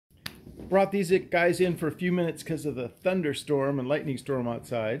brought these guys in for a few minutes because of the thunderstorm and lightning storm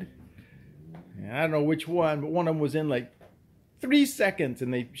outside. And I don't know which one, but one of them was in like 3 seconds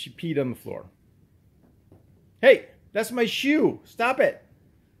and she peed on the floor. Hey, that's my shoe. Stop it.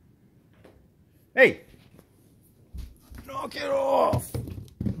 Hey. Knock it off.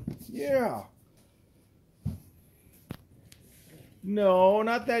 Yeah. No,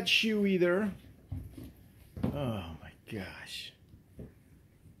 not that shoe either. Oh my gosh.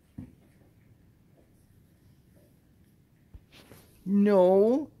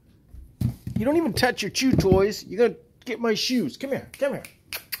 No. You don't even touch your chew toys. You gotta get my shoes. Come here. Come here.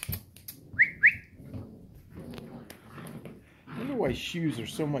 I wonder why shoes are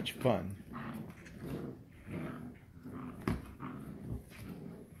so much fun.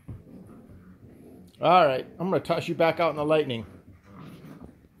 All right, I'm gonna toss you back out in the lightning.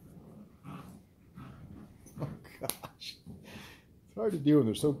 Oh gosh, it's hard to do when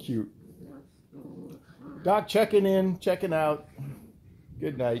they're so cute. Doc checking in, checking out.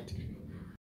 Good night.